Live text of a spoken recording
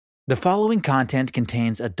The following content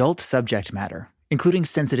contains adult subject matter, including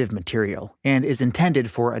sensitive material, and is intended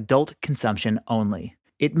for adult consumption only.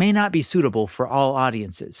 It may not be suitable for all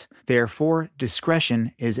audiences. Therefore,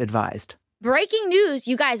 discretion is advised. Breaking news,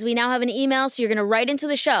 you guys, we now have an email, so you're going to write into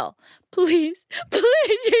the show. Please, you're going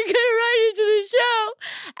to write into the show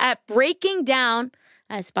at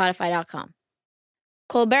breakingdown@spotify.com.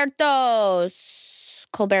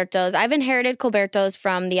 Colbertos. I've inherited Colbertos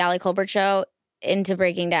from the Ali Colbert Show into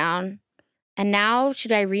Breaking Down. And now,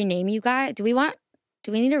 should I rename you guys? Do we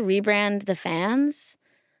need to rebrand the fans?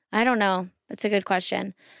 I don't know. That's a good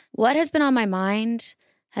question. What has been on my mind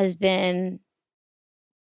has been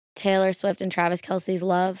Taylor Swift and Travis Kelce's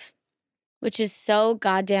love, which is so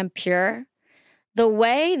goddamn pure. The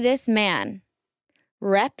way this man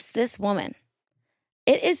reps this woman,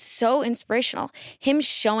 it is so inspirational. Him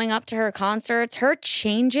showing up to her concerts, her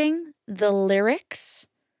changing the lyrics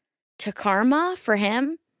to Karma for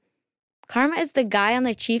him. Karma is the guy on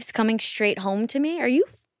the Chiefs coming straight home to me. Are you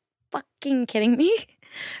fucking kidding me?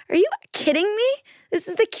 Are you kidding me? This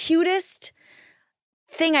is the cutest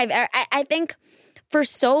thing I've ever... I think for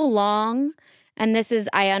so long, and this is...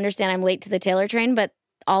 I understand I'm late to the Taylor train, but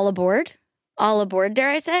all aboard, dare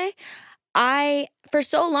I say. For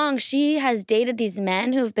so long, she has dated these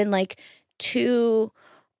men who've been like too...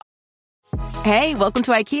 Hey, welcome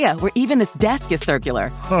to IKEA, where even this desk is circular.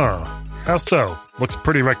 Huh. How so? Looks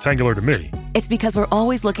pretty rectangular to me. It's because we're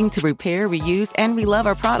always looking to repair, reuse, and relove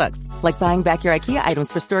our products. Like buying back your IKEA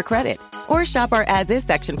items for store credit. Or shop our as-is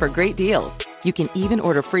section for great deals. You can even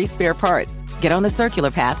order free spare parts. Get on the circular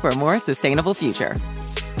path for a more sustainable future.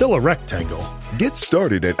 Still a rectangle. Get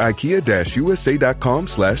started at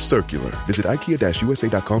IKEA-USA.com/circular. Visit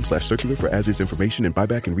IKEA-USA.com/circular for as-is information and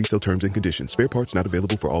buyback and resale terms and conditions. Spare parts not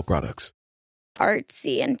available for all products.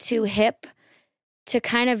 Artsy and too hip to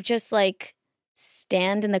kind of just like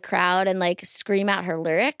stand in the crowd and like scream out her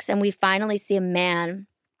lyrics. And we finally see a man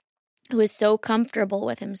who is so comfortable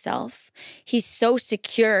with himself. He's so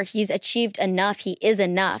secure. He's achieved enough. He is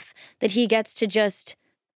enough that he gets to just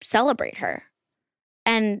celebrate her.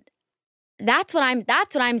 And that's what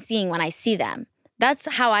I'm seeing when I see them. That's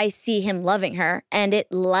how I see him loving her. And it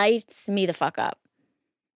lights me the fuck up.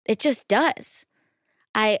 It just does.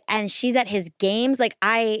 And she's at his games. Like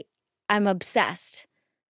I'm obsessed.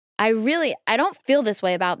 I don't feel this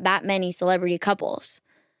way about that many celebrity couples,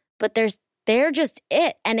 but they're just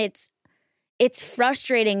it. And it's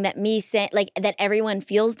frustrating that that everyone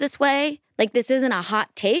feels this way. Like this isn't a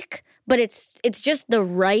hot take, but it's just the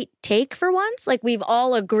right take for once. Like we've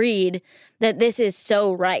all agreed that this is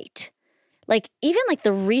so right. Like even like the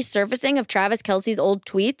resurfacing of Travis Kelce's old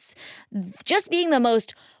tweets, just being the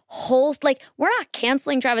most like we're not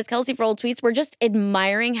canceling Travis Kelce for old tweets. We're just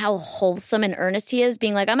admiring how wholesome and earnest he is,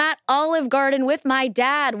 being like, I'm at Olive Garden with my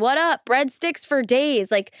dad. What up? Breadsticks for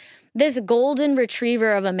days. Like this golden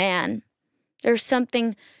retriever of a man. There's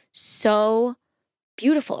something so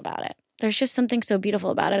beautiful about it. There's just something so beautiful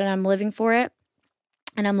about it. And I'm living for it.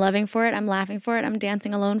 And I'm loving for it. I'm laughing for it. I'm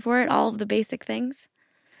dancing alone for it. All of the basic things.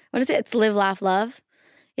 What is it? It's live, laugh, love.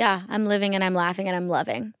 Yeah, I'm living and I'm laughing and I'm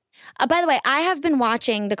loving. By the way, I have been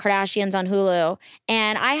watching The Kardashians on Hulu,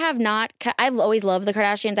 and I've always loved The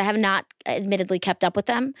Kardashians. I have not admittedly kept up with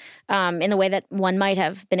them in the way that one might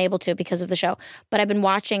have been able to because of the show. But I've been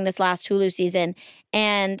watching this last Hulu season,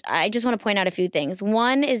 and I just want to point out a few things.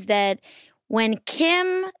 One is that when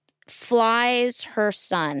Kim flies her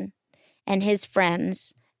son and his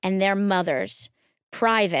friends and their mothers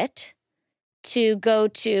private to go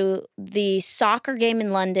to the soccer game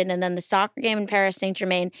in London and then the soccer game in Paris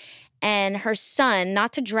Saint-Germain, and her son,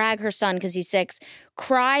 not to drag her son because he's 6,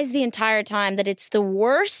 cries the entire time that it's the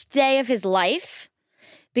worst day of his life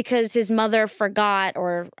because his mother forgot,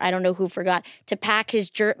 or I don't know who forgot, to pack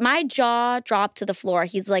his my jaw dropped to the floor.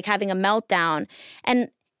 He's like having a meltdown.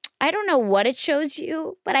 And I don't know what it shows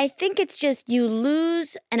you, but I think it's just you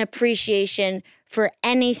lose an appreciation for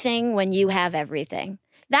anything when you have everything.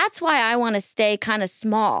 That's why I want to stay kind of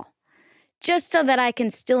small, just so that I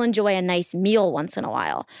can still enjoy a nice meal once in a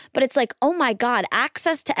while. But it's like, oh my God,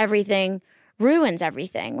 access to everything ruins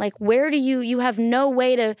everything. Like, where do you have no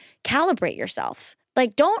way to calibrate yourself.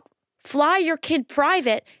 Like, don't fly your kid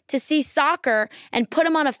private to see soccer and put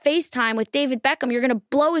him on a FaceTime with David Beckham. You're going to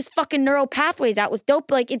blow his fucking neural pathways out with dope.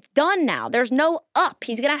 Like, it's done now. There's no up.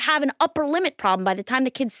 He's going to have an upper limit problem by the time the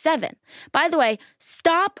kid's 7. By the way,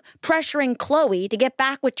 stop pressuring Khloe to get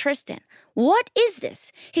back with Tristan. What is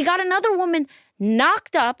this? He got another woman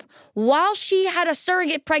knocked up while she had a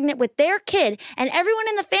surrogate pregnant with their kid, and everyone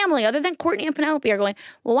in the family, other than Courtney and Penelope, are going,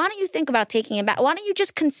 well, why don't you think about taking him back? Why don't you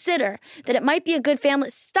just consider that it might be a good family?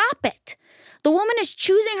 Stop it. The woman is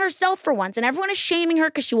choosing herself for once, and everyone is shaming her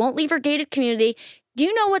because she won't leave her gated community. Do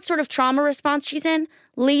you know what sort of trauma response she's in?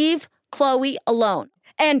 Leave Chloe alone.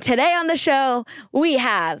 And today on the show, we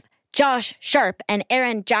have Josh Sharp and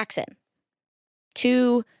Aaron Jackson,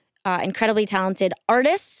 two incredibly talented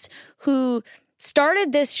artists who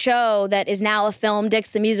started this show that is now a film,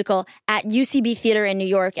 Dix the Musical, at UCB Theater in New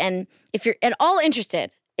York. And if you're at all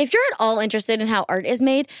interested in how art is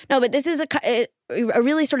made, but this is a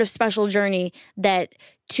really sort of special journey that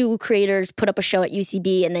two creators put up a show at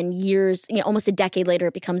UCB, and then years, almost a decade later,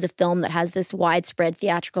 it becomes a film that has this widespread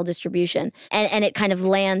theatrical distribution, and it kind of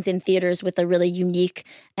lands in theaters with a really unique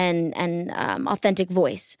and authentic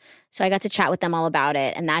voice. So I got to chat with them all about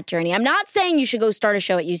it and that journey. I'm not saying you should go start a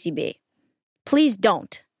show at UCB. Please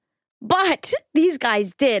don't. But these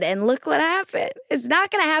guys did, and look what happened. It's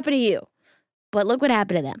not going to happen to you, but look what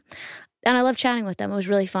happened to them. And I love chatting with them. It was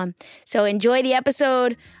really fun. So enjoy the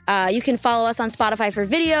episode. You can follow us on Spotify for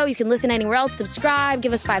video. You can listen anywhere else. Subscribe.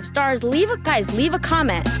 Give us 5 stars. Leave a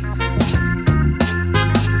comment.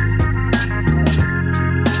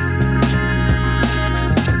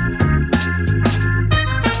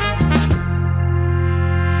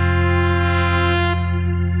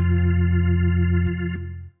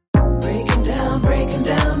 Breaking down.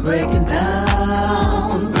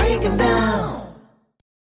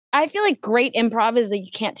 I feel like great improv is that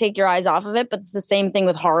you can't take your eyes off of it, but it's the same thing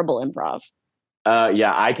with horrible improv.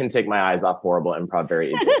 Yeah, I can take my eyes off horrible improv very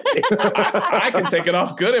easily. I can take it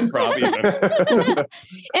off good improv even.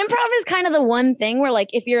 Improv is kind of the one thing where, like,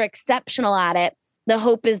 if you're exceptional at it, the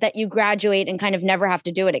hope is that you graduate and kind of never have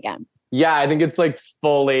to do it again. Yeah, I think it's like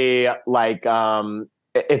fully like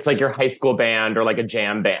it's like your high school band or like a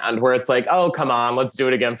jam band where it's like, oh, come on, let's do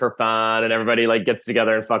it again for fun. And everybody like gets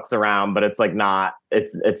together and fucks around, but it's like not,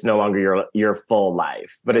 it's no longer your full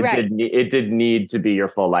life, but it did need to be your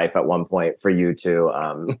full life at one point for you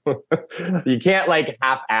to, you can't like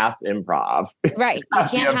half-ass improv. Right. You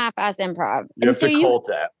can't half-ass improv. You have to cult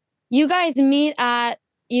it. You guys meet at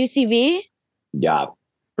UCB? Yeah.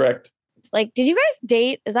 Correct. Like, did you guys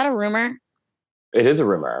date? Is that a rumor? It is a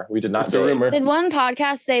rumor. We did not It's a rumor. Did one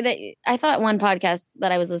podcast say that? I thought one podcast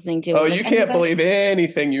that I was listening to. Oh, you can't believe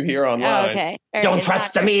anything you hear online. Oh, okay. Don't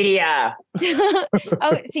trust the media.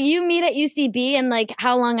 Oh, so you meet at UCB, and like,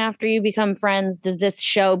 how long after you become friends does this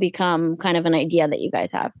show become kind of an idea that you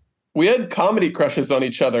guys have? We had comedy crushes on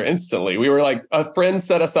each other instantly. We were like, a friend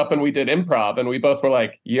set us up and we did improv, and we both were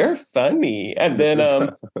like, "You're funny," and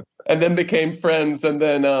then became friends, and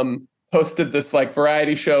then hosted this like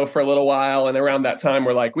variety show for a little while. And around that time,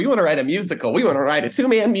 we're like, we want to write a musical. We want to write a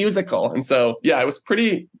 2-man musical. And so, yeah, it was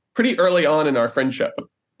pretty early on in our friendship.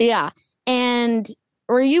 Yeah. And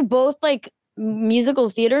were you both like musical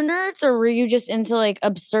theater nerds, or were you just into like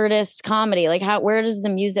absurdist comedy? Like, where does the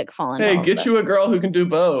music fall in? Hey, get you a girl who can do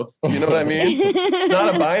both. You know what I mean? It's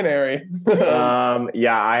not a binary.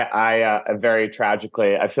 Yeah, I very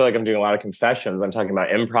tragically, I feel like I'm doing a lot of confessions. I'm talking about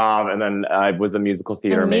improv, and then I was a musical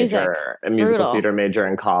theater major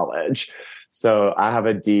in college. So I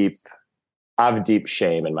have deep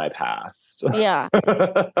shame in my past. Yeah.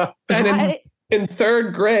 And in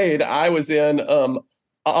 3rd grade, I was in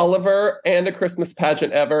Oliver and A Christmas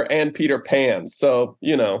Pageant Ever and Peter Pan. So,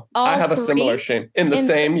 I have a similar shame in the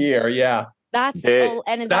same year. Yeah. And is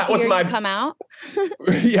that the year you come out?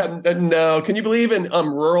 Yeah. No. Can you believe in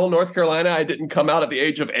rural North Carolina, I didn't come out at the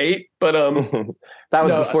age of 8? But that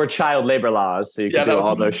was before child labor laws. So you could do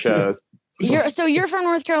all those shows. You're from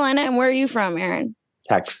North Carolina, and where are you from, Aaron?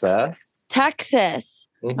 Texas.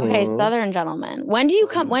 Mm-hmm. Okay, Southern gentleman. When do you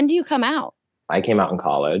come out? I came out in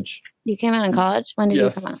college. You came out in college? When did you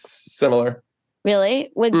come out? Similar.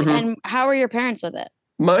 Really? And how were your parents with it?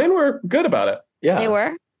 Mine were good about it. Yeah. They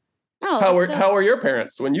were? Oh, how were your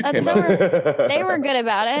parents when you came out? They were good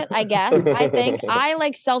about it, I guess. I think I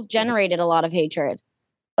like self-generated a lot of hatred.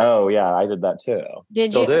 Oh, yeah, I did that too.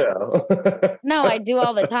 Still do. No, I do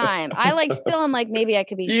all the time. I'm like, maybe I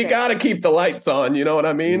could be. You got to keep the lights on. You know what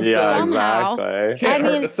I mean? Yeah, so exactly. Can't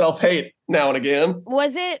hurt to self-hate now and again.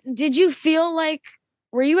 Did you feel like,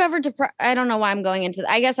 were you ever depressed? I don't know why I'm going into that.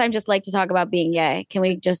 I guess I just like to talk about being gay. Can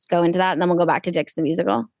we just go into that and then we'll go back to Dix the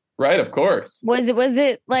Musical? Right, of course. Was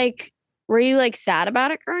it like, were you like sad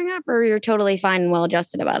about it growing up, or you were totally fine and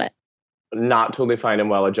well-adjusted about it? Not totally fine and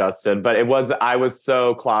well-adjusted, but I was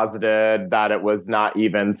so closeted that it was not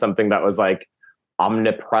even something that was like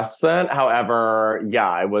omnipresent. However, yeah,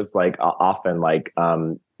 I was like often like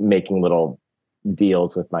making little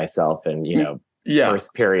deals with myself and,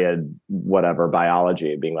 first period, whatever,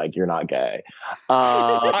 biology, being like, you're not gay.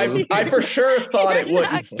 I for sure thought it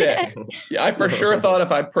wouldn't stick. Yeah, I for sure thought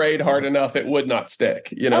if I prayed hard enough, it would not stick.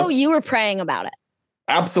 You know? Oh, you were praying about it.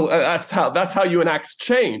 Absolutely. That's how you enact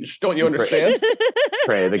change. Don't you understand?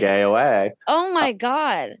 Pray the gay away. Oh my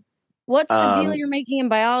God. What's the deal you're making in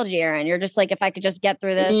biology, Aaron? You're just like, if I could just get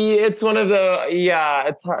through this. It's one of the,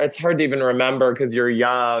 it's hard to even remember because you're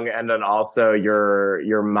young and then also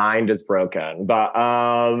your mind is broken. But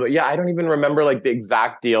I don't even remember like the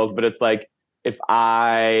exact deals, but it's like, if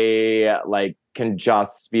I like can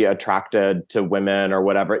just be attracted to women or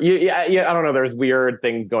whatever. I don't know. There's weird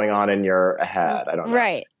things going on in your head. I don't know.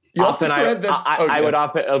 Right. You often I would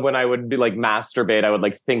often, when I would be like masturbate, I would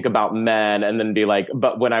like think about men and then be like,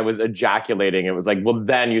 but when I was ejaculating, it was like, well,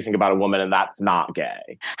 then you think about a woman and that's not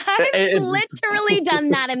gay. I've literally done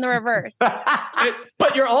that in the reverse.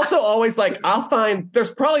 But you're also always like,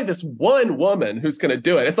 there's probably this one woman who's going to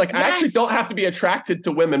do it. It's like, I actually don't have to be attracted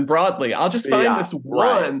to women broadly. I'll just find this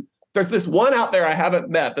one. Right. There's this one out there I haven't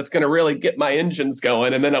met that's going to really get my engines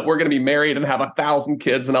going. And then we're going to be married and have 1,000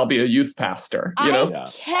 kids and I'll be a youth pastor. You know? I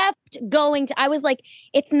kept going I was like,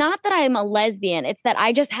 it's not that I'm a lesbian. It's that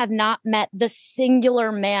I just have not met the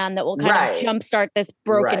singular man that will kind of jumpstart this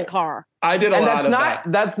broken car. I did a lot of that.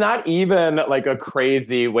 That's not even like a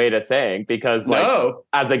crazy way to think because like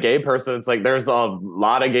as a gay person, it's like there's a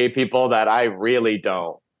lot of gay people that I really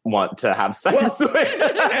don't want to have sex with.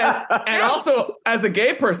 and also as a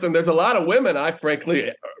gay person, there's a lot of women I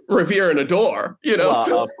frankly revere and adore, you know?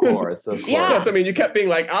 Well, of course. Yeah. So, I mean, you kept being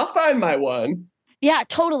like, I'll find my one. Yeah,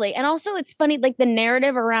 totally. And also it's funny, like the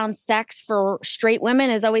narrative around sex for straight women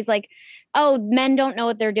is always like, oh, men don't know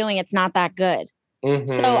what they're doing. It's not that good. Mm-hmm.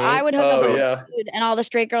 So I would hook up with a dude and all the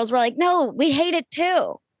straight girls were like, no, we hate it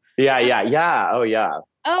too. Yeah. Oh, yeah.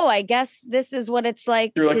 Oh, I guess this is what it's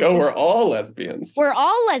like. You're like, we're all lesbians. We're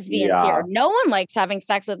all lesbians here. No one likes having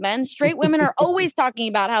sex with men. Straight women are always talking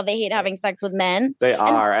about how they hate having sex with men. They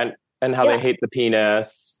are. And how they hate the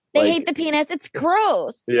penis. They hate the penis. It's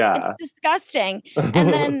gross. Yeah. It's disgusting.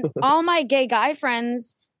 And then all my gay guy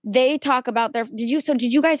friends, they talk about did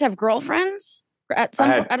you guys have girlfriends at a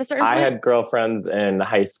certain point? I had girlfriends in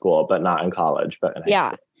high school, but not in college, but in high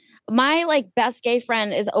school. My like best gay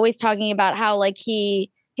friend is always talking about how like he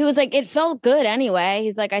was like, it felt good anyway.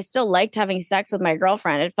 He's like, I still liked having sex with my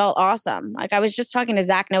girlfriend. It felt awesome. Like I was just talking to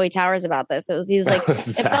Zach Noe Towers about this. He was like, it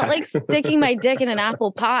felt like sticking my dick in an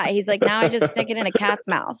apple pie. He's like, now I just stick it in a cat's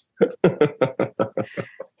mouth.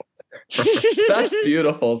 That's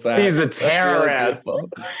beautiful, Zach. He's a terrorist.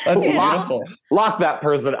 That's beautiful. Lock that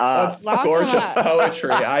person up. That's gorgeous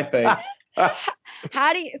poetry, I think.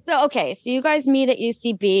 So you guys meet at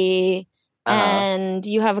UCB and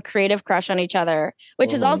you have a creative crush on each other,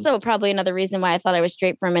 which is also probably another reason why I thought I was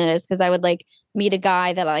straight for a minute is because I would like meet a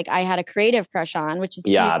guy that like I had a creative crush on, which is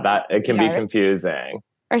that it can be confusing.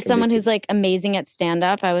 Or someone who's like amazing at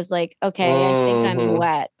stand-up. I was like, okay, I think I'm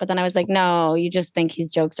wet. But then I was like, no, you just think his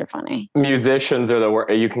jokes are funny. Musicians are the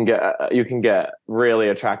worst. You can get really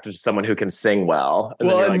attracted to someone who can sing well. And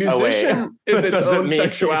a musician is its own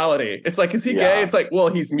sexuality. It's like, is he gay? It's like, well,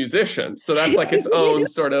 he's musician. So that's like its own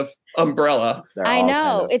sort of umbrella. I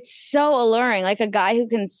know. It's so alluring. Like a guy who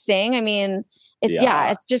can sing. I mean,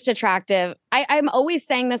 it's just attractive. I'm always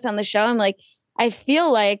saying this on the show. I'm like, I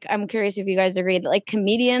feel like, I'm curious if you guys agree that like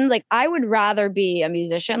comedians, like I would rather be a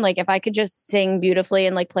musician. Like if I could just sing beautifully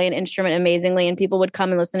and like play an instrument amazingly and people would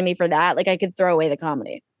come and listen to me for that, like I could throw away the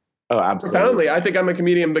comedy. Oh, absolutely. Profoundly. I think I'm a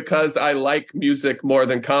comedian because I like music more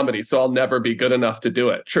than comedy. So I'll never be good enough to do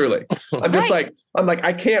it. Truly. I'm just like,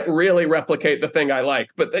 I can't really replicate the thing I like,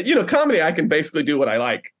 but comedy, I can basically do what I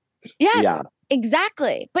like. Yes,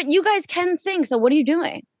 exactly. But you guys can sing. So what are you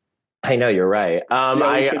doing? I know, you're right.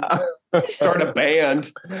 Start a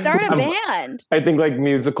band. I think like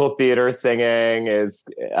musical theater singing is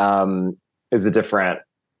a different.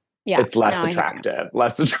 Yeah, it's less attractive. Than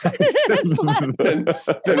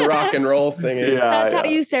rock and roll singing. That's how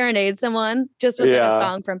you serenade someone, just with like a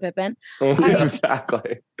song from Pippin.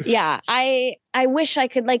 Exactly. I wish I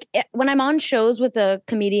could when I'm on shows with a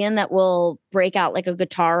comedian that will break out like a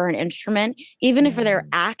guitar or an instrument, even if their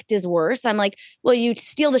act is worse, I'm like, well, you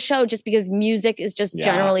steal the show just because music is just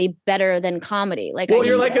generally better than comedy. Like, well,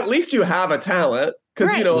 you're like, at least you have a talent.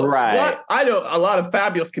 Because, I know a lot of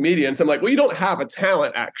fabulous comedians. I'm like, well, you don't have a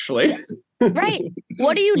talent, actually. Right.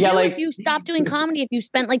 What do you do if you stop doing comedy? If you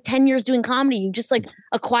spent like 10 years doing comedy, you just like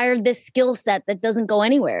acquired this skill set that doesn't go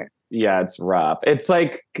anywhere. Yeah, it's rough. It's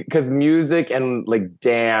like, because music and like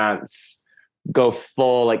dance go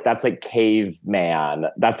full, like that's like caveman.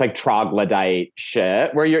 That's like troglodyte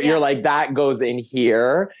shit where you're like, that goes in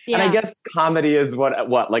here. Yeah. And I guess comedy is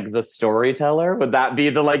what like the storyteller? Would that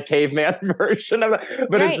be the like caveman version of it?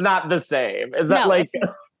 But it's not the same. Is that like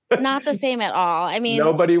not the same at all? I mean,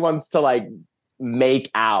 nobody wants to like make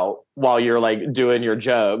out while you're like doing your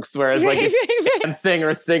jokes, whereas like dancing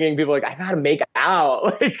or singing, people are like, I gotta make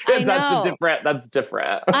out. Like that's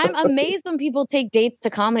different. I'm amazed when people take dates to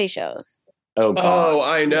comedy shows. Oh, God. Oh,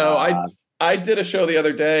 I know. Yeah. I did a show the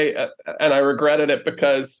other day and I regretted it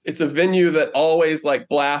because it's a venue that always like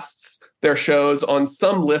blasts their shows on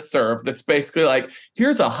some listserv that's basically like,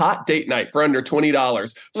 here's a hot date night for under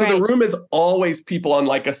 $20. So the room is always people on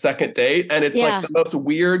like a second date. And it's like the most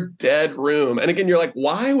weird, dead room. And again, you're like,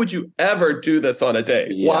 why would you ever do this on a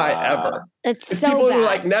date? Yeah. Why ever? It's so people bad. who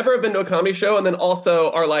like never have been to a comedy show and then also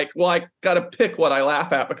are like, well, I got to pick what I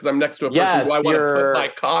laugh at because I'm next to a person who I want to put my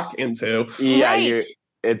cock into. Yeah,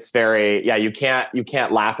 it's very you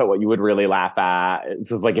can't laugh at what you would really laugh at.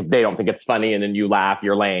 It's just like if they don't think it's funny and then you laugh,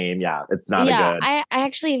 you're lame. Yeah, it's not a good. I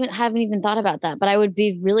actually haven't even thought about that, but I would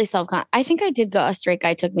be really self-conscious. I think I did go. A straight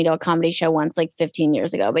guy took me to a comedy show once, like 15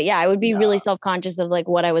 years ago. But yeah, I would be really self-conscious of like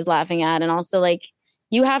what I was laughing at, and also like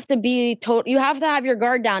you have to be you have to have your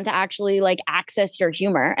guard down to actually like access your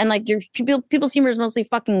humor, and like your people's humor is mostly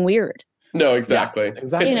fucking weird. No, exactly. Yeah,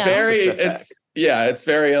 exactly. It's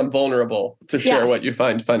very vulnerable to share what you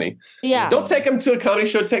find funny. Yeah. Don't take them to a comedy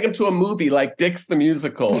show. Take them to a movie like Dick's the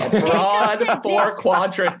Musical, a broad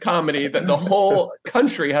 4-quadrant comedy that the whole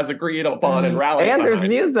country has agreed upon and rallied. And there's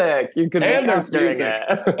music. You can there's music.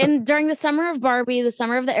 And during the summer of Barbie, the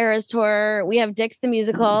summer of the Eras tour, we have Dick's the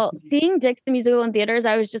Musical. Seeing Dick's the Musical in theaters,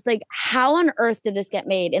 I was just like, how on earth did this get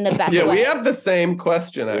made in the best way? Yeah, we have the same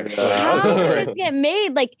question actually. How did this get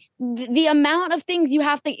made? Like the amount of things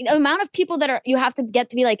the amount of people that you have to get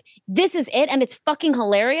to be like, this is it, and it's fucking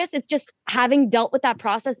hilarious. It's just having dealt with that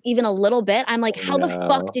process even a little bit. I'm like, how the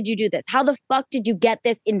fuck did you do this? How the fuck did you get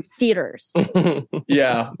this in theaters?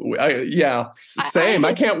 Same.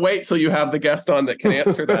 I can't wait till you have the guest on that can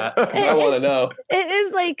answer that. I want to know. It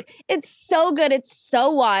is like, it's so good. It's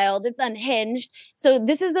so wild. It's unhinged. So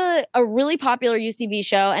this is a really popular UCB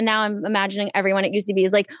show, and now I'm imagining everyone at UCB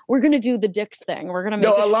is like, we're gonna do the Dick's thing. We're gonna make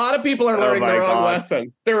a lot of people are learning the wrong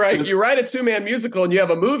lesson. They're right. You write a 2-man musical and you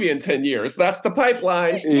have a movie in 10 years. That's the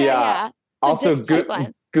pipeline. Yeah. Also,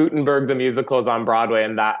 Gutenberg the musical is on Broadway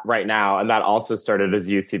and that right now, and that also started as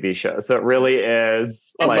UCB show. So it really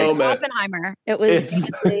is a moment. Oppenheimer. It was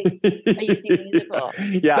basically a UCB musical.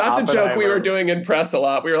 Yeah, that's a joke we were doing in press a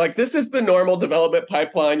lot. We were like, this is the normal development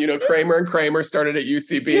pipeline. You know, Kramer and Kramer started at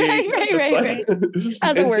UCB. Right.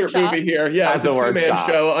 As a workshop. Movie here. Yeah, as a 2-man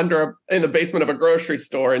show in the basement of a grocery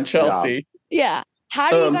store in Chelsea. Yeah. How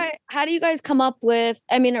do you guys come up with,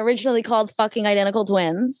 I mean, originally called Fucking Identical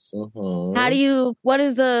Twins? Mm-hmm. What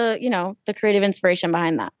is the creative inspiration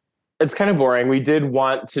behind that? It's kind of boring. We did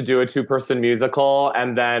want to do a 2-person musical,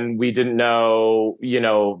 and then we didn't know,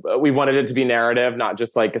 we wanted it to be narrative, not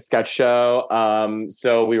just like a sketch show.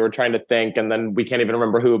 So we were trying to think, and then we can't even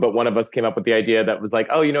remember who, but one of us came up with the idea that was like,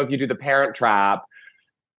 if you do the Parent Trap,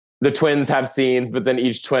 the twins have scenes, but then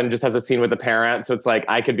each twin just has a scene with the parent. So it's like,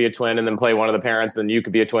 I could be a twin and then play one of the parents, and you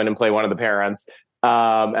could be a twin and play one of the parents.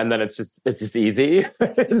 And then it's just easy.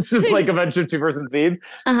 It's just like a bunch of 2-person scenes.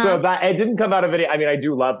 So that it didn't come out of any, I mean, I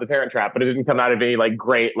do love the Parent Trap, but it didn't come out of any like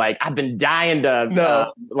great, like I've been dying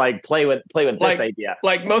to play with this idea.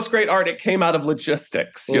 Like most great art, it came out of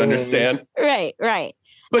logistics. You understand? Right.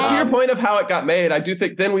 But to your point of how it got made, I do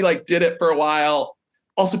think then we like did it for a while.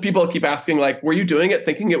 Also, people keep asking, like, were you doing it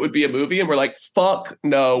thinking it would be a movie? And we're like, fuck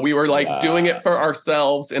no. We were like doing it for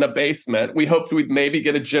ourselves in a basement. We hoped we'd maybe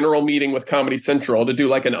get a general meeting with Comedy Central to do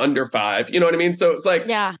like an under 5. You know what I mean? So it's like,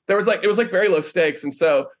 it was like very low stakes. And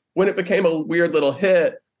so when it became a weird little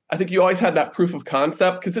hit, I think you always had that proof of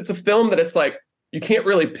concept because it's a film that it's like, you can't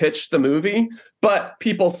really pitch the movie, but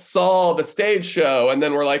people saw the stage show and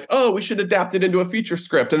then were like, oh, we should adapt it into a feature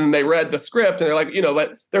script. And then they read the script and they're like,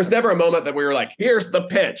 but there's never a moment that we were like, here's the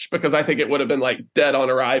pitch, because I think it would have been like dead on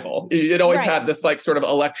arrival. It always had this like sort of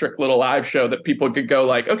electric little live show that people could go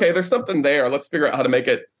like, okay, there's something there. Let's figure out how to make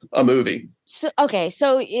it a movie. So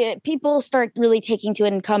people start really taking to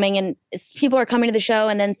it and coming, and people are coming to the show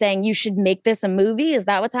and then saying, you should make this a movie. Is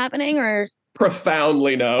that what's happening? Or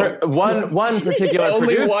profoundly no. One particular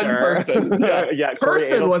Only producer. one person. Yeah, Corey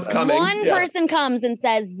person was Adelson. coming. One person comes and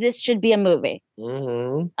says, this should be a movie.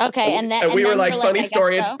 Mm-hmm. Okay, and then we were then like, we're funny I guess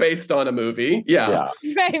story, so. it's based on a movie. Yeah.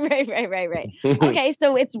 Right. Okay,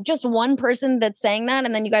 so it's just one person that's saying that,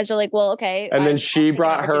 and then you guys are like, well, okay. And then I'll she take an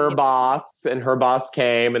brought her opportunity. boss, and her boss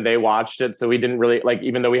came, and they watched it. So we didn't really like,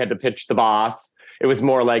 even though we had to pitch the boss, it was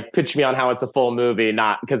more like pitch me on how it's a full movie,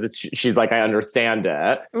 not because she's like, I understand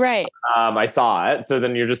it. Right. I saw it. So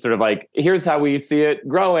then you're just sort of like, here's how we see it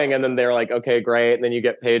growing. And then they're like, okay, great. And then you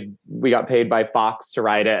get paid. We got paid by Fox to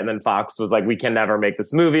write it. And then Fox was like, we can never make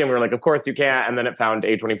this movie. And we were like, of course you can't. And then it found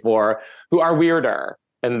A24, who are weirder.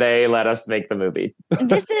 And they let us make the movie.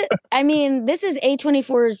 This is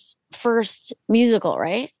A24's first musical,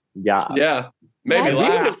 right? Yeah. Yeah. Maybe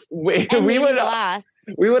That's- last. And we maybe would last.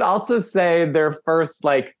 we would also say their first,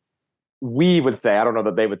 like, we would say, I don't know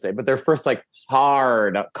that they would say, but their first like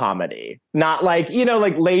hard comedy. Not like,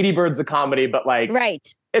 like Lady Bird's a comedy, but like Right.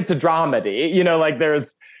 it's a dramedy. Like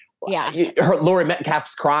there's Laurie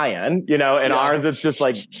Metcalf's crying, and ours it's just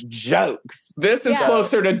like jokes. This is Yeah.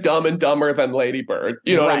 closer to Dumb and Dumber than Lady Bird.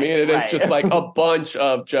 You know what I Right, mean? It is right. just like a bunch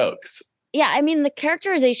of jokes. Yeah, I mean, the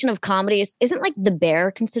characterization of comedy isn't like The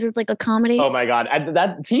Bear considered like a comedy? Oh my God.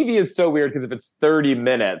 That TV is so weird because if it's 30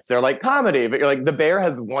 minutes, they're like comedy, but you're like, The Bear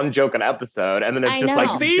has one joke an episode and then it's I just know. like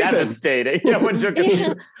Season. devastating. Yeah, one joke.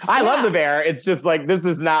 Yeah. I love Yeah. The Bear. It's just like,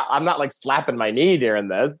 I'm not like slapping my knee during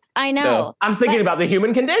this. I know. No. I'm thinking But- about the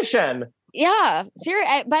human condition. Yeah,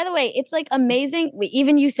 seriously. By the way, it's like amazing.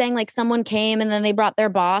 Even you saying like someone came and then they brought their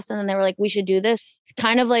boss and then they were like, we should do this. It's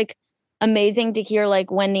kind of like amazing to hear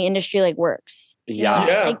like when the industry like works. You know?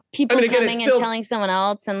 Yeah. Like people I mean, again, coming it's and still telling someone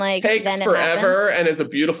else and like Takes then it forever happens. and is a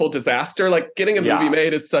beautiful disaster. Like getting a movie Yeah.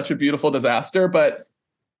 made is such a beautiful disaster, but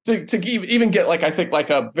to even get like, I think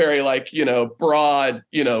like a very like, broad,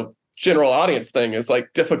 general audience thing is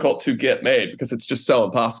like difficult to get made because it's just so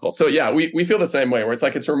impossible. So yeah, we feel the same way where it's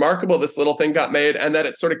like, it's remarkable this little thing got made and that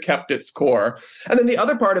it sort of kept its core. And then the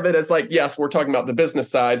other part of it is like, yes, we're talking about the business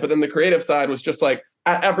side, but then the creative side was just like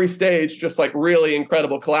at every stage, just like really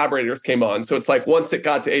incredible collaborators came on. So it's like once it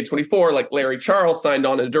got to A24, like Larry Charles signed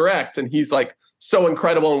on to direct and he's like so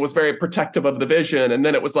incredible and was very protective of the vision. And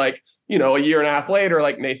then it was like, a year and a half later,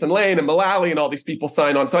 like Nathan Lane and Mullally and all these people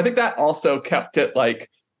signed on. So I think that also kept it like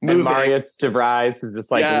moving. And Marius DeVries, who's this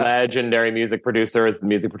like Yes. legendary music producer, is the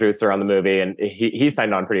music producer on the movie. And he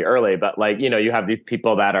signed on pretty early, but like, you have these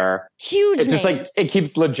people that are Huge it's just like names. it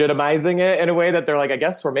keeps legitimizing it in a way that they're like, I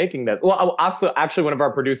guess we're making this. Well, also, actually, one of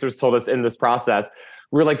our producers told us in this process,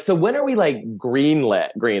 we're like, so when are we like greenlit?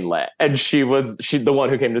 And she's the one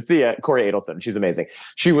who came to see it, Corey Adelson. She's amazing.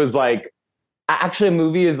 She was like, actually, a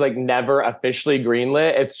movie is like never officially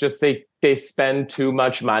greenlit. It's just they spend too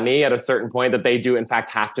much money at a certain point that they do in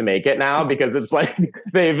fact have to make it now because it's like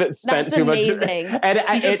they've spent That's too amazing. much. And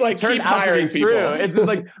You just, it like, turned keep out to be hiring true. people. It's just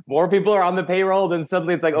like more people are on the payroll, then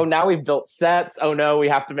suddenly it's like, oh, now we've built sets. Oh no, we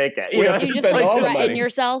have to make it. We have to You just spend like all the threaten money.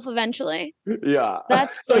 yourself eventually. Yeah.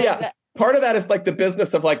 That's So like, yeah, part of that is like the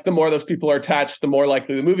business of like the more those people are attached, the more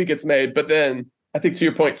likely the movie gets made. But then I think to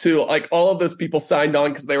your point too, like all of those people signed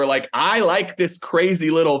on because they were like, I like this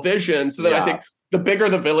crazy little vision. So then I Yeah. think the bigger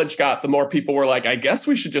the village got, the more people were like, I guess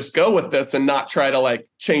we should just go with this and not try to like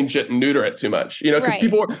change it and neuter it too much, because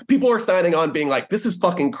Right. people were signing on being like, this is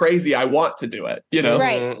fucking crazy. I want to do it,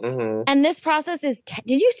 Right. Mhm. and this process is,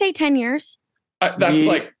 did you say 10 years? That's We-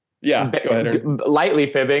 like, yeah, go ahead. Aaron. Lightly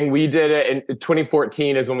fibbing. We did it in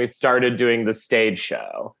 2014 is when we started doing the stage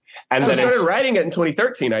show. And So then started writing it in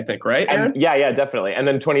 2013, I think, right, Aaron? yeah, definitely. And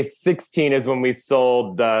then 2016 is when we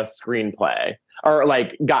sold the screenplay or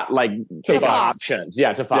like got like taken Fox. options.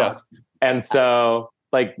 Yeah, to Fox. And so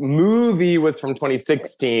like movie was from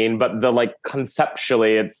 2016, but the like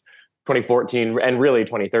conceptually it's 2014 and really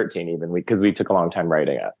 2013 even because we took a long time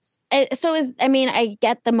writing it. So I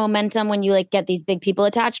get the momentum when you like get these big people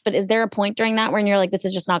attached, but is there a point during that when you're like, this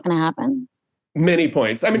is just not going to happen? Many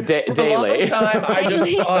points. I mean, for a long Daily. time, I just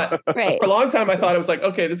Daily. thought, Right. for a long time, I thought it was like,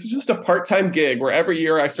 okay, this is just a part-time gig where every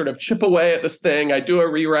year I sort of chip away at this thing. I do a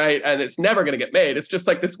rewrite and it's never going to get made. It's just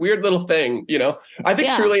like this weird little thing, I think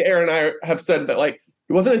Yeah. truly Aaron and I have said that like,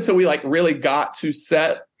 it wasn't until we like really got to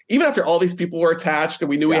set, even after all these people were attached and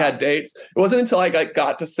we knew we had dates, it wasn't until I like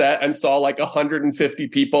got to set and saw like 150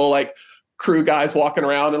 people, like crew guys walking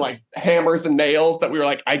around and like hammers and nails that we were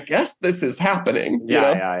like, I guess this is happening.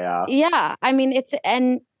 Yeah. Yeah. I mean,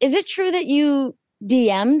 and is it true that you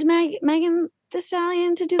DM'd Megan the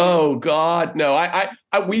Stallion to do this? Oh God, no!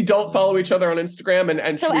 We don't follow each other on Instagram,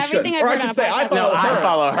 and So we everything should. I've Or I heard on should a say, I podcast- follow No, her. I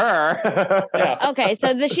follow her. Yeah. Okay,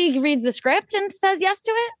 so she reads the script and says yes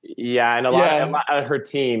to it? Yeah, and a lot of her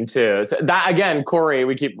team too. So that again, Corey,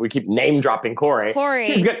 we keep name dropping Corey.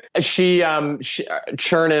 She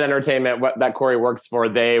Churnin Entertainment, that Corey works for,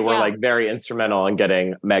 they were like very instrumental in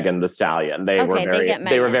getting Megan Thee Stallion. They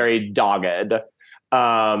were very dogged.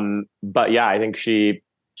 But yeah, I think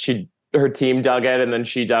her team dug it, and then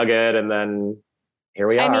she dug it, and then here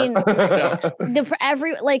we are. I mean,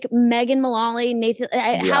 Megan Mullally, Nathan.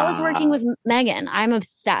 How is working with Megan? I'm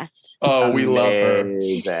obsessed. Oh, we love her.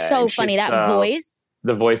 She's so funny. That voice.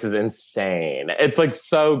 The voice is insane. It's like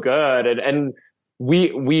so good, and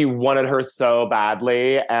we wanted her so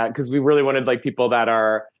badly because we really wanted like people that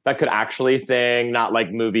could actually sing, not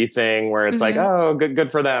like movie sing, where it's like, oh,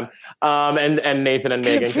 good for them. And Nathan and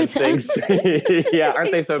Megan can sing. Yeah,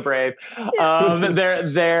 aren't they so brave?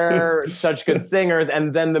 They're such good singers.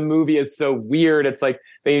 And then the movie is so weird. It's like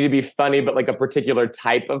they need to be funny, but like a particular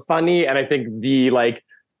type of funny. And I think the like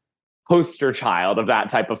poster child of that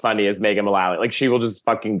type of funny is Megan Mullally. Like she will just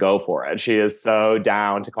fucking go for it. She is so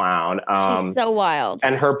down to clown. She's so wild.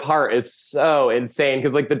 And her part is so insane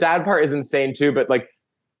because like the dad part is insane too, but like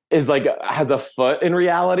is like has a foot in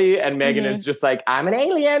reality, and Megan is just like, I'm an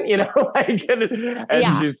alien, you know, like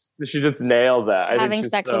and she just nails it. Having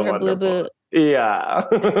sex with her blue boot. Yeah.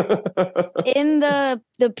 In the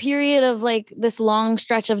period of like this long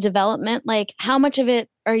stretch of development, like how much of it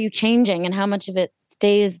are you changing and how much of it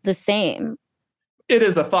stays the same? It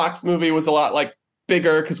is a Fox movie. It was a lot like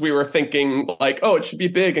bigger because we were thinking like, oh, it should be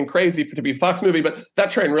big and crazy for it to be a Fox movie, but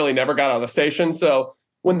that train really never got out of the station. So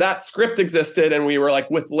when that script existed and we were like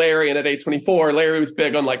with Larry and at A24, Larry was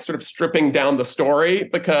big on like sort of stripping down the story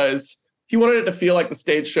because he wanted it to feel like the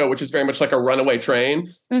stage show, which is very much like a runaway train.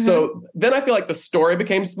 So then I feel like the story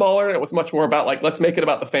became smaller and it was much more about like, let's make it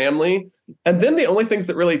about the family. And then the only things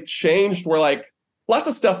that really changed were like lots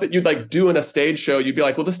of stuff that you'd like do in a stage show. You'd be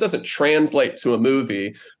like, well, this doesn't translate to a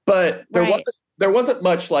movie, but there wasn't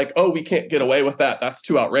much like, oh, we can't get away with that. That's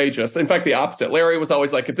too outrageous. In fact, the opposite. Larry was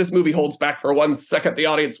always like, if this movie holds back for 1 second, the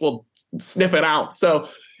audience will sniff it out. So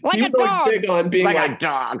he was always big on being like a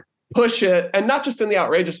dog. Push it, and not just in the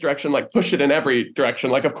outrageous direction, like push it in every direction.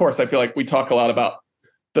 Like, of course, I feel like we talk a lot about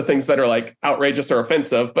the things that are like outrageous or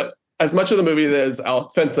offensive, but as much of the movie that is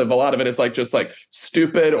offensive, a lot of it is like just like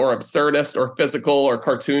stupid or absurdist or physical or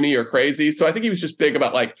cartoony or crazy. So I think he was just big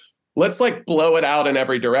about like, let's like blow it out in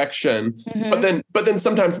every direction, but then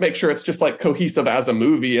sometimes make sure it's just like cohesive as a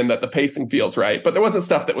movie and that the pacing feels right. But there wasn't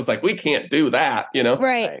stuff that was like, we can't do that, you know?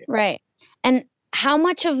 Right. And how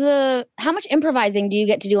much improvising do you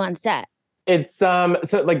get to do on set? It's so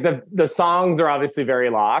like the songs are obviously very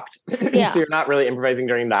locked. So you're not really improvising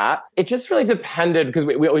during that. It just really depended because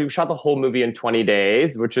we shot the whole movie in 20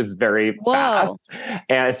 days, which is very fast,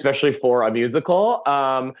 and especially for a musical.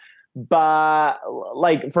 But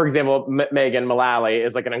like, for example, Megan Mullally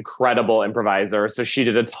is like an incredible improviser. So she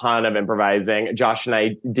did a ton of improvising. Josh and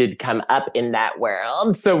I did come up in that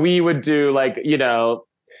world. So we would do like, you know,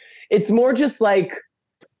 it's more just like,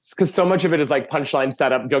 because so much of it is like punchline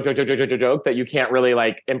setup, joke, that you can't really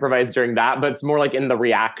like improvise during that. But it's more like in the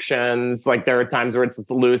reactions. Like there are times where it's just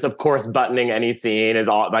loose. Of course, buttoning any scene is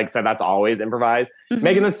all, like I said, that's always improvised.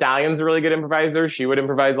 Megan Thee Stallion's a really good improviser. She would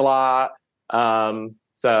improvise a lot.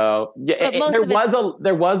 So yeah,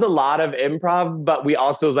 there was a lot of improv, but we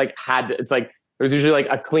also like it's like there's usually like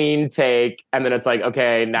a clean take, and then it's like,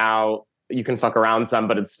 okay, now you can fuck around some,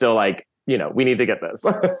 but it's still like, you know, we need to get this.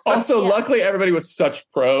 Also, luckily everybody was such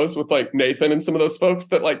pros with like Nathan and some of those folks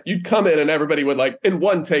that like you'd come in and everybody would like in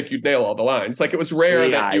one take you'd nail all the lines. Like it was rare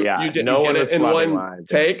that you didn't get it in one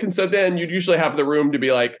take, and so then you'd usually have the room to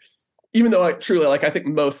be like, even though like truly, like I think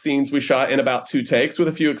most scenes we shot in about 2 takes with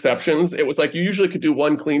a few exceptions, it was like you usually could do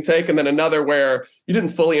one clean take and then another where you didn't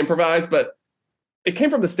fully improvise, but it came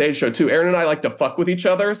from the stage show too. Aaron and I like to fuck with each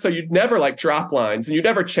other. So you'd never like drop lines and you'd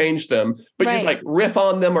never change them, but you'd like riff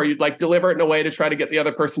on them, or you'd like deliver it in a way to try to get the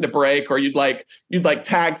other person to break, or you'd like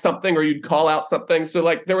tag something, or you'd call out something. So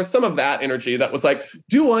like there was some of that energy that was like,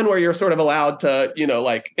 do one where you're sort of allowed to, you know,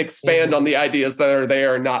 like expand on the ideas that are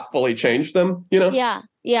there and not fully change them, you know?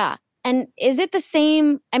 Yeah. And is it the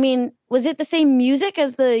same? I mean, was it the same music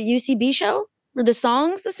as the UCB show? Were the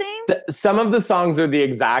songs the same? Some of the songs are the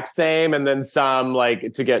exact same. And then some,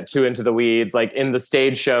 like, to get too into the weeds, like in the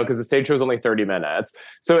stage show, because the stage show is only 30 minutes.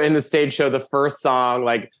 So in the stage show, the first song,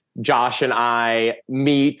 like, Josh and I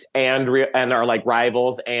meet and are like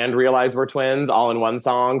rivals and realize we're twins all in one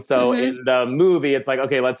song. So in the movie, it's like,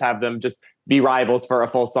 okay, let's have them just be rivals for a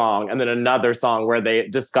full song, and then another song where they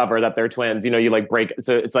discover that they're twins. You know, you like break.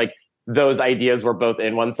 So it's like those ideas were both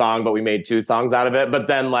in one song, but we made 2 songs out of it. But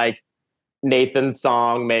then like Nathan's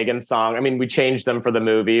song, Megan's song, I mean, we changed them for the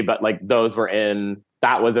movie, but like those were in,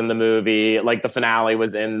 that was in the movie. Like the finale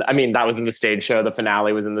was in, I mean, that was in the stage show. The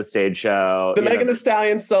finale was in the stage show. The Megan Thee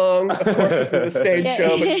Stallion song, of course, was in the stage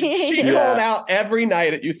show, but she called out every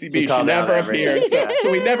night at UCB. She never appeared. So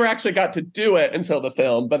we never actually got to do it until the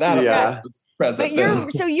film, but that, of course, was present.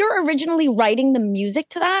 But you're originally writing the music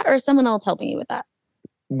to that, or someone else helping you with that?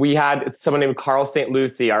 We had someone named Carl St.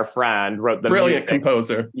 Lucie, our friend, wrote the brilliant music.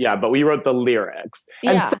 Composer. Yeah, but we wrote the lyrics.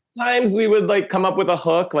 And sometimes we would like come up with a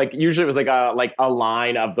hook. Like usually it was like a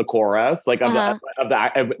line of the chorus, like of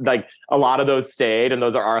the like a lot of those stayed, and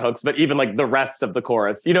those are our hooks. But even like the rest of the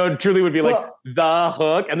chorus, you know, truly would be like the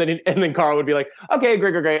hook, and then Carl would be like, okay,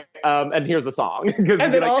 great, and here's the song.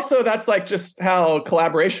 And then also that's like just how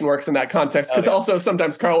collaboration works in that context. Because also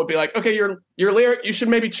sometimes Carl would be like, okay, your lyric, you should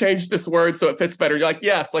maybe change this word so it fits better. You're like,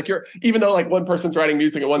 yes, like you're, even though like one person's writing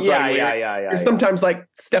music and one's writing lyrics, you're sometimes like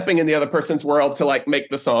stepping in the other person's world to like make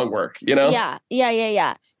the song work, you know?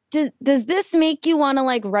 Yeah. Does this make you want to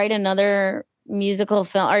like write another musical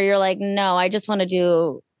film, or you're like, no, I just want to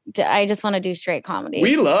do straight comedy?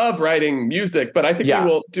 We love writing music, but I think we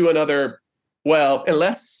won't do another. Well,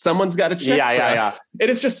 unless someone's got a check for us.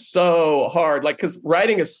 It is just so hard. Like, because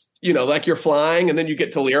writing is, you know, like you're flying and then you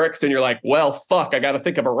get to lyrics and you're like, well, fuck, I got to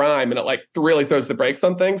think of a rhyme. And it like really throws the brakes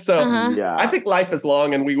on things. So I think life is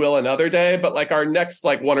long and we will another day. But like our next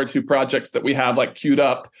like 1 or 2 projects that we have like queued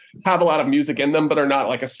up have a lot of music in them, but are not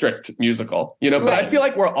like a strict musical, you know. But I feel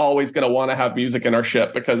like we're always going to want to have music in our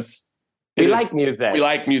ship because we like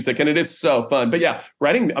music and it is so fun. But yeah,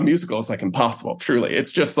 writing a musical is like impossible, truly.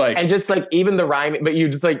 It's just like, and just like even the rhyming, but you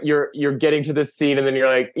just like you're getting to this scene and then you're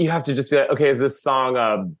like, you have to just be like, okay, is this song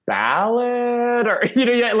a ballad? Or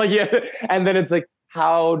and then it's like,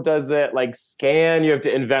 how does it like scan? You have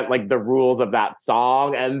to invent like the rules of that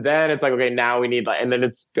song. And then it's like, okay, now we need like, and then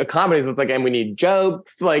it's a comedy. So it's like, and we need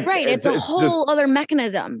jokes. Like, it's a whole other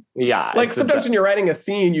mechanism. Yeah. Like sometimes when you're writing a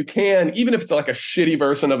scene, you can, even if it's like a shitty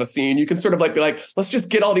version of a scene, you can sort of like be like, let's just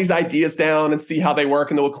get all these ideas down and see how they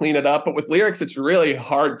work and then we'll clean it up. But with lyrics, it's really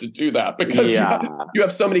hard to do that because you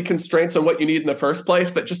have so many constraints on what you need in the first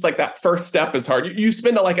place that just like that first step is hard. You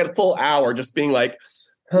spend like a full hour just being like,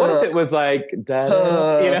 what if it was like, you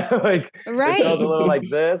know, like a little like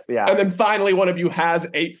this? Yeah. And then finally one of you has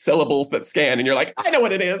 8 syllables that scan and you're like, I know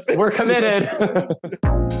what it is. We're committed.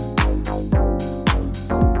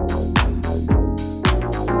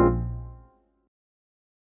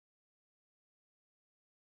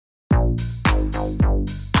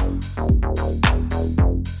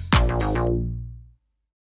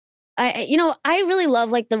 I really love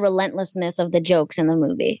like the relentlessness of the jokes in the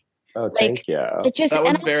movie. Oh, thank you. It just, that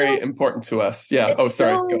was very important to us. Yeah. Oh,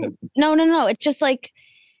 sorry. Go ahead. No. It's just like,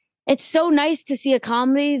 it's so nice to see a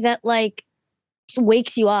comedy that like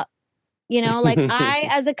wakes you up. You know, like I,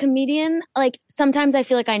 as a comedian, like sometimes I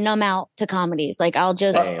feel like I numb out to comedies. Like I'll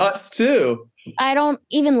just us too. I don't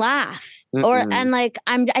even laugh,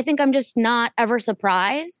 I think I'm just not ever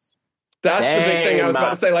surprised. That's the big thing I was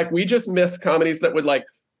about to say. Like we just miss comedies that would like.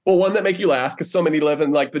 Well, one that make you laugh because so many live in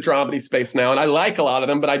like the dramedy space now. And I like a lot of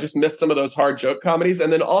them, but I just miss some of those hard joke comedies.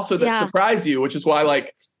 And then also that surprise you, which is why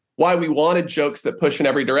we wanted jokes that push in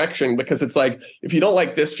every direction, because it's like, if you don't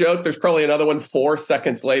like this joke, there's probably another one 4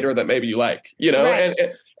 seconds later that maybe you like, you know? Right.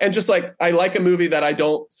 And just like, I like a movie that I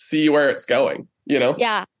don't see where it's going, you know?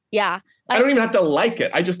 Yeah. I don't even have to like it.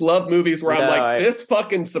 I just love movies where I'm like, this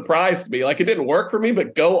fucking surprised me. Like it didn't work for me,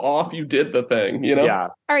 but go off, you did the thing, you know? Yeah.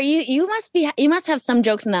 All right, you must have some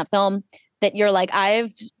jokes in that film that you're like,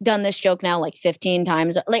 I've done this joke now like 15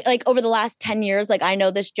 times. Like over the last 10 years, like I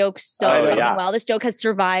know this joke so well. This joke has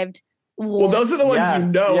survived. Well, those are the ones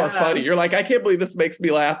are funny. You're like, I can't believe this makes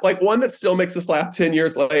me laugh. Like one that still makes us laugh 10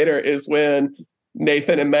 years later is when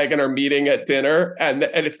Nathan and Megan are meeting at dinner and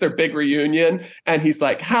it's their big reunion. And he's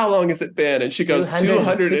like, how long has it been? And she goes,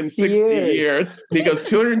 260 years. And he goes,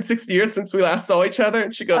 260 years since we last saw each other.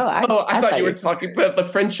 And she goes, I thought you were talking about the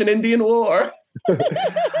French and Indian War.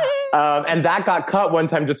 And that got cut one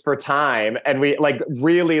time just for time. And we like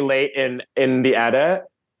really late in the edit,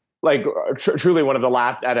 like truly one of the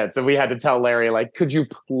last edits. And we had to tell Larry, like, could you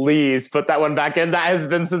please put that one back in? That has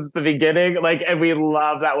been since the beginning. Like, and we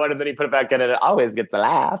love that one. And then he put it back in and it always gets a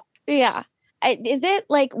laugh. Yeah. Is it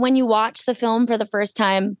like when you watch the film for the first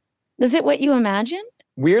time, is it what you imagined?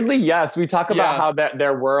 Weirdly, yes. We talk about how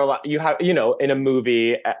there were a lot, in a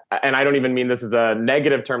movie, and I don't even mean this as a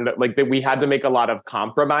negative term, that we had to make a lot of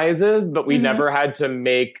compromises, but we never had to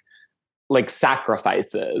make like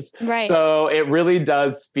sacrifices. Right. So it really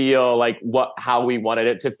does feel like how we wanted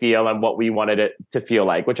it to feel and what we wanted it to feel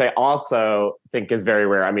like, which I also think is very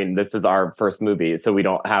rare. I mean, this is our first movie, so we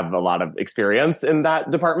don't have a lot of experience in that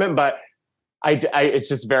department, but it's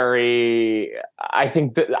just very, I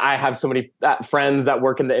think that I have so many friends that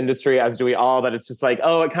work in the industry, as do we all, that it's just like,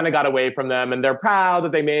 oh, it kind of got away from them and they're proud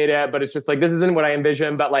that they made it, but it's just like, this isn't what I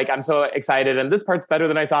envisioned, but like, I'm so excited and this part's better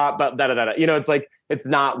than I thought, but da-da-da-da. You know, it's like, it's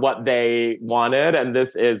not what they wanted and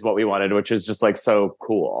this is what we wanted, which is just like so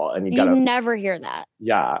cool. And you never hear that.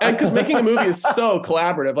 Yeah. And because making a movie is so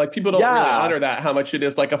collaborative, like people don't really honor that, how much it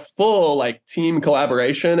is like a full like team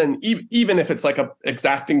collaboration. And even if it's like a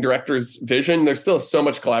exacting director's vision, there's still so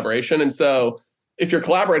much collaboration. And so if your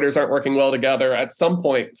collaborators aren't working well together, at some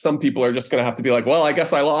point, some people are just going to have to be like, well, I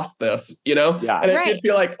guess I lost this, you know? Yeah. And it did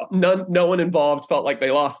feel like no one involved felt like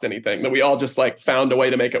they lost anything, that we all just like found a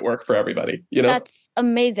way to make it work for everybody, you know? That's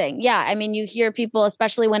amazing. Yeah. I mean, you hear people,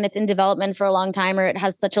 especially when it's in development for a long time or it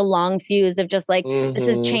has such a long fuse of just like, this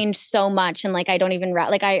has changed so much. And like, I don't even,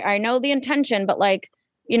 like, I know the intention, but like,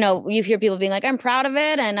 you know, you hear people being like, I'm proud of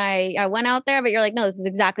it. And I went out there, but you're like, no, this is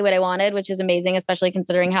exactly what I wanted, which is amazing, especially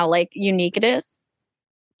considering how like unique it is.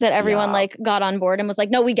 That everyone like got on board and was like,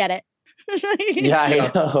 no, we get it. Yeah,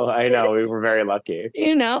 I know. We were very lucky.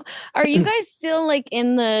 You know, are you guys still like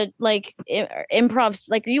in the like improv?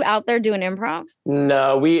 Like, are you out there doing improv?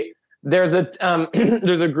 No, there's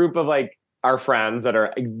a group of like our friends that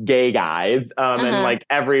are gay guys. And like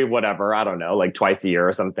every whatever, I don't know, like twice a year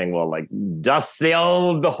or something, we'll like dust the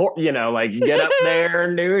old, you know, like get up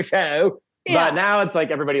there, new show. Yeah. But now it's like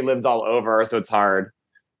everybody lives all over, so it's hard.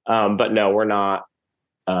 But no, we're not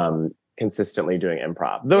consistently doing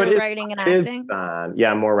improv. Though You're writing and acting? Is fun.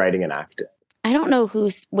 Yeah, more writing and acting. I don't know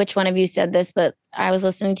which one of you said this, but I was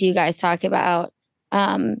listening to you guys talk about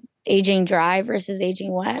aging dry versus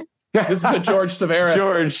aging wet. This is a George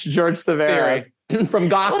Severus. George Severus from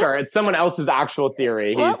Gawker. It's someone else's actual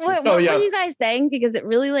theory. What were you guys saying? Because it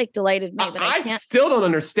really like delighted me. But I still don't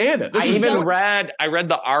understand it. I read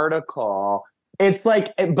the article. It's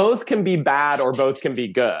like both can be bad or both can be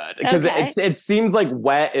good, because it seems like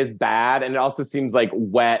wet is bad, and it also seems like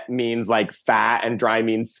wet means like fat and dry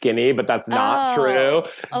means skinny, but that's not true.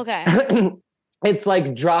 Okay. It's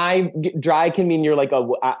like dry can mean you're like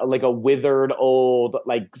a withered old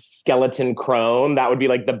like skeleton crone. That would be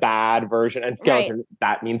like the bad version, and skeleton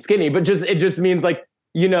that means skinny, but it just means like,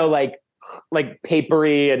 you know, like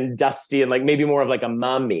papery and dusty and like maybe more of like a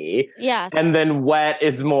mummy. Yes. And then wet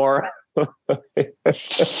is more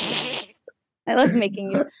I love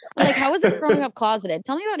making you. I'm like, how was it growing up closeted?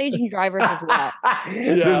 Tell me about aging dry versus wet.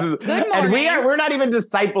 Good morning. And we're not even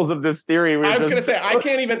disciples of this theory. I was going to say, I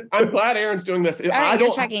can't even. I'm glad Aaron's doing this. Right, I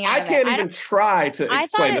can't even try to explain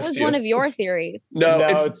this to you. I thought it was one of your theories. No,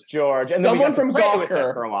 it's George. And someone from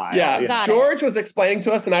Gawker for a while. Yeah, George was explaining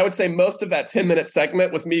to us, and I would say most of that 10-minute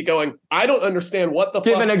segment was me going, I don't understand what the fuck.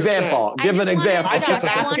 Give an example. I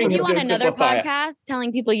wanted you on another podcast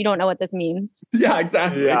telling people you don't know what this means. Yeah,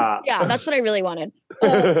 exactly. Yeah, that's what I really wanted.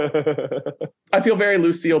 I feel very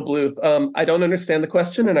Lucille Bluth. I don't understand the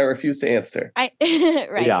question and I refuse to answer. Right.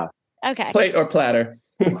 Yeah. Okay. Plate or platter?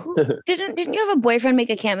 Didn't you have a boyfriend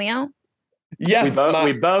make a cameo? Yes,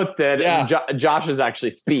 we both did. Yeah. Josh's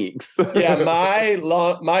actually speaks. Yeah,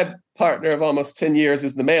 my partner of almost 10 years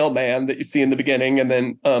is the mailman that you see in the beginning, and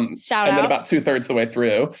then then about 2/3 the way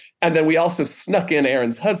through, and then we also snuck in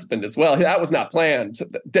Aaron's husband as well. That was not planned.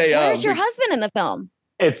 Where's your husband in the film?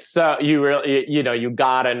 It's you really, you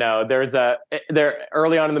gotta know. There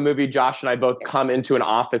early on in the movie, Josh and I both come into an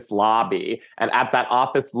office lobby, and at that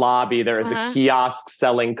office lobby, there is a kiosk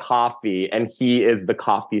selling coffee, and he is the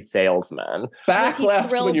coffee salesman. Back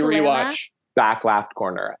left when you rewatch. Back left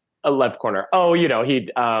corner. Left corner. Oh, he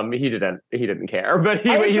didn't care, but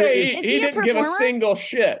I would say he didn't give a single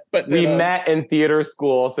shit. But we met in theater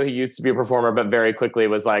school, so he used to be a performer, but very quickly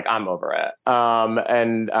was like, I'm over it.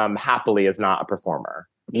 And happily is not a performer.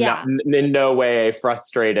 Yeah, in no way a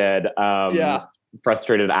frustrated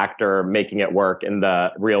actor making it work in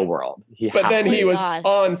the real world. But then he was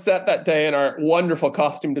on set that day, and our wonderful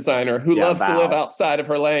costume designer, who loves to live outside of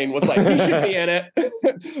her lane, was like, he should be in it.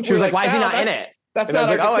 She was like, why is he not in it? That's not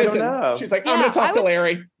our decision. I don't know. She's like, I'm going to talk to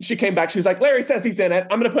Larry. She came back. She was like, Larry says he's in it.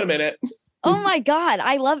 I'm going to put him in it. Oh my God.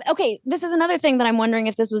 Okay, this is another thing that I'm wondering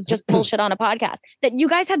if this was just bullshit on a podcast, that you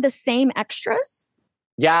guys had the same extras?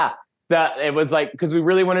 Yeah. It was like, because we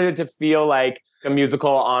really wanted it to feel like a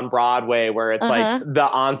musical on Broadway, where it's like the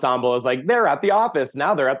ensemble is like, they're at the office,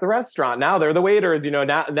 now they're at the restaurant, now they're the waiters,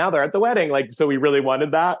 now they're at the wedding. Like, so we really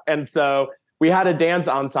wanted that. And so we had a dance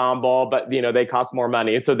ensemble, but they cost more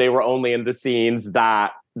money. So they were only in the scenes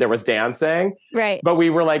that there was dancing. Right. But we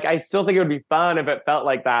were like, I still think it would be fun if it felt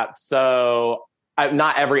like that. So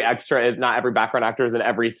not every background actor is in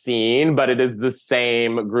every scene, but it is the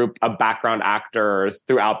same group of background actors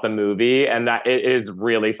throughout the movie. And that it is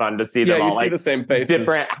really fun to see them all, you see like the same faces.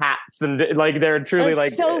 different hats, and like they're truly It's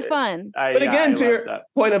like so fun. But again, to your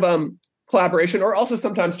point of collaboration, or also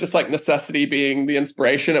sometimes just like necessity being the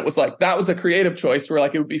inspiration, it was like that was a creative choice where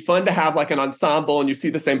like it would be fun to have like an ensemble and you see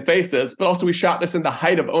the same faces, but also we shot this in the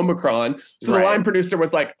height of Omicron, so the line producer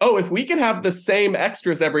was like, oh, if we can have the same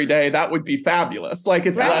extras every day, that would be fabulous. Like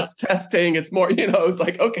it's less testing, it's more, it's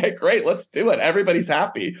like, okay, great, let's do it, everybody's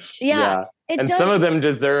happy. And some of them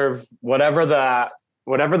deserve whatever the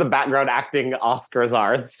background acting Oscars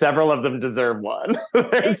are. Several of them deserve one.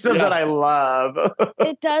 There's some that I love.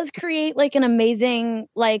 It does create like an amazing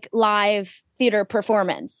like live theater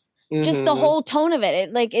performance. Just the whole tone of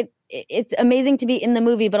it. It's amazing to be in the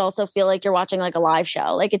movie, but also feel like you're watching like a live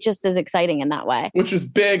show. Like it just is exciting in that way. Which was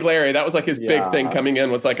big, Larry. That was like his big thing coming in,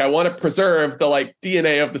 was like, I want to preserve the like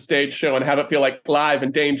DNA of the stage show and have it feel like live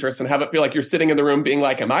and dangerous and have it feel like you're sitting in the room being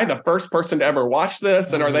like, am I the first person to ever watch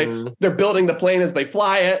this? And are they're building the plane as they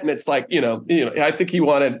fly it? And it's like, I think he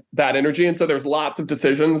wanted that energy. And so there's lots of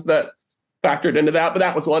decisions that factored into that, but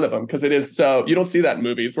that was one of them, because it is so, you don't see that in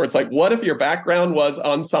movies where it's like, what if your background was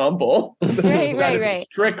ensemble? Right.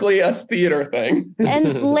 Strictly a theater thing.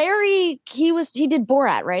 And Larry, he did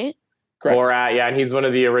Borat, right? Correct. Borat, yeah, and he's one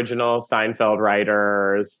of the original Seinfeld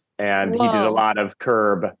writers, and he did a lot of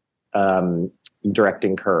Curb,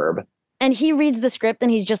 directing Curb. And he reads the script and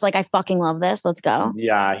he's just like, I fucking love this, let's go.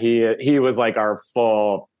 Yeah, he was like our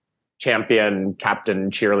full champion, captain,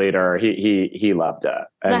 cheerleader. He loved it.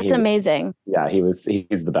 And that's amazing. Yeah, he's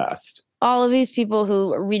the best. All of these people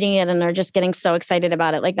who are reading it and are just getting so excited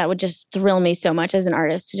about it, like that would just thrill me so much as an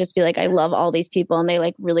artist to just be like, I love all these people and they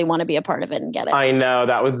like really want to be a part of it and get it. I know,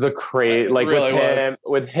 that was the crazy, like really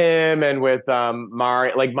with him and with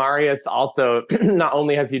Marius also, not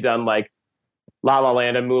only has he done like La La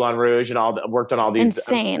Land and Moulin Rouge and worked on all these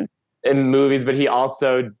insane in movies, but he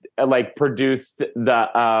also like produced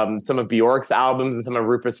the some of Bjork's albums and some of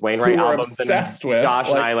Rufus Wainwright albums. Obsessed with Josh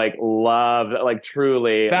and I love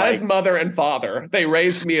truly. That is mother and father. They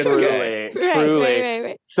raised me as truly.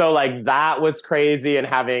 Right. So like that was crazy, and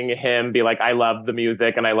having him be like, I love the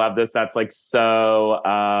music and I love this. That's like so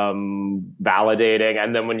validating.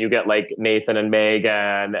 And then when you get like Nathan and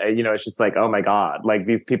Megan, it's just like, oh my God, like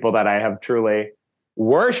these people that I have truly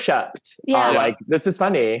worshipped are like, this is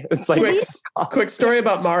funny. It's like quick story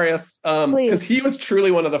about Marius, because he was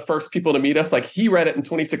truly one of the first people to meet us. Like he read it in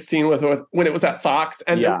 2016 when it was at Fox,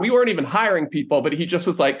 and we weren't even hiring people, but he just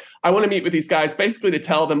was like, I want to meet with these guys basically to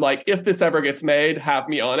tell them like, if this ever gets made, have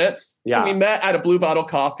me on it. So we met at a Blue Bottle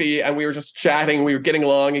Coffee and we were just chatting. We were getting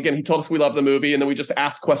along. Again, he told us we love the movie, and then we just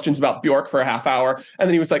asked questions about Bjork for a half hour. And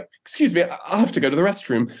then he was like, excuse me, I'll have to go to the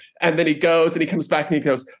restroom. And then he goes and he comes back and he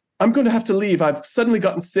goes, I'm going to have to leave. I've suddenly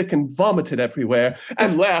gotten sick and vomited everywhere,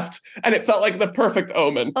 and left. And it felt like the perfect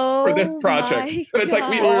omen for this project. But it's like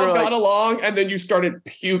we all got along, and then you started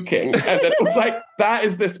puking. And then it was like, that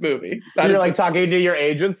is this movie. You're like talking to your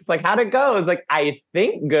agents. It's like, how'd it go? It's like, I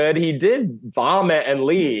think good. He did vomit and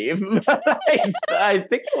leave. I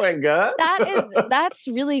think it went good. That's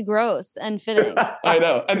really gross and fitting. I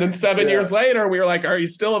know. And then 7 years later, we were like, are you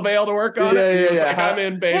still available to work on it? He was like, I'm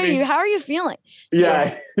in, baby. Hey, how are you feeling?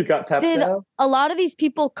 So, did a lot of these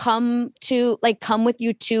people come with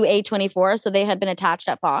you to A24? So they had been attached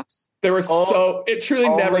at Fox? There was it truly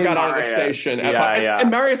never got out of the station.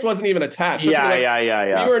 And Marius wasn't even attached. We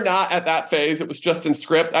were not at that phase. It was just in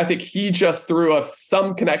script. I think he just through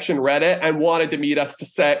some connection read it and wanted to meet us to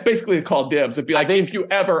say, basically to call dibs. It'd be like, if you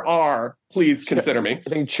ever are, please consider me. I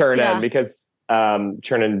think Chernin, because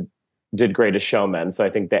Chernin did Greatest Showman, so I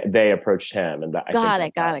think that they approached him, and got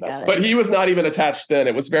it. But he was not even attached then.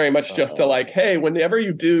 It was very much just to like, hey, whenever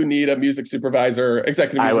you do need a music supervisor,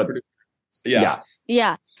 executive music producer.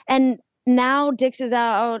 Yeah. And now Dix is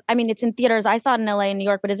out. I mean, it's in theaters. I saw it in LA and New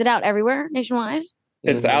York, but is it out everywhere nationwide?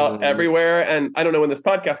 It's out everywhere, and I don't know when this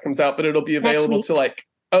podcast comes out, but it'll be available to like.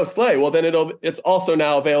 Oh, slay. Well, then it's also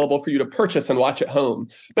now available for you to purchase and watch at home.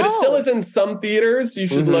 But it still is in some theaters. You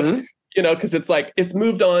should look. Because it's like, it's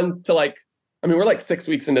moved on to like, I mean, we're like 6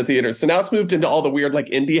 weeks into theaters. So now it's moved into all the weird like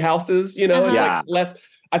indie houses, It's like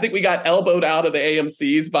less, I think we got elbowed out of the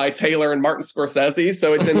AMCs by Taylor and Martin Scorsese.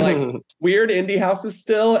 So it's in like weird indie houses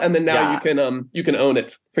still. And then now you can own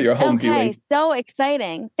it for your home viewing. Okay, so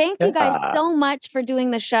exciting. Thank you guys so much for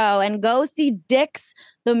doing the show, and go see Dix,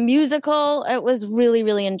 the musical. It was really,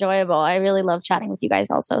 really enjoyable. I really love chatting with you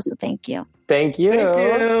guys also. So thank you. Thank you. Thank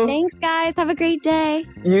you. Thanks, guys. Have a great day.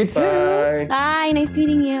 You too. Bye. Bye. Nice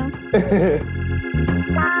meeting you.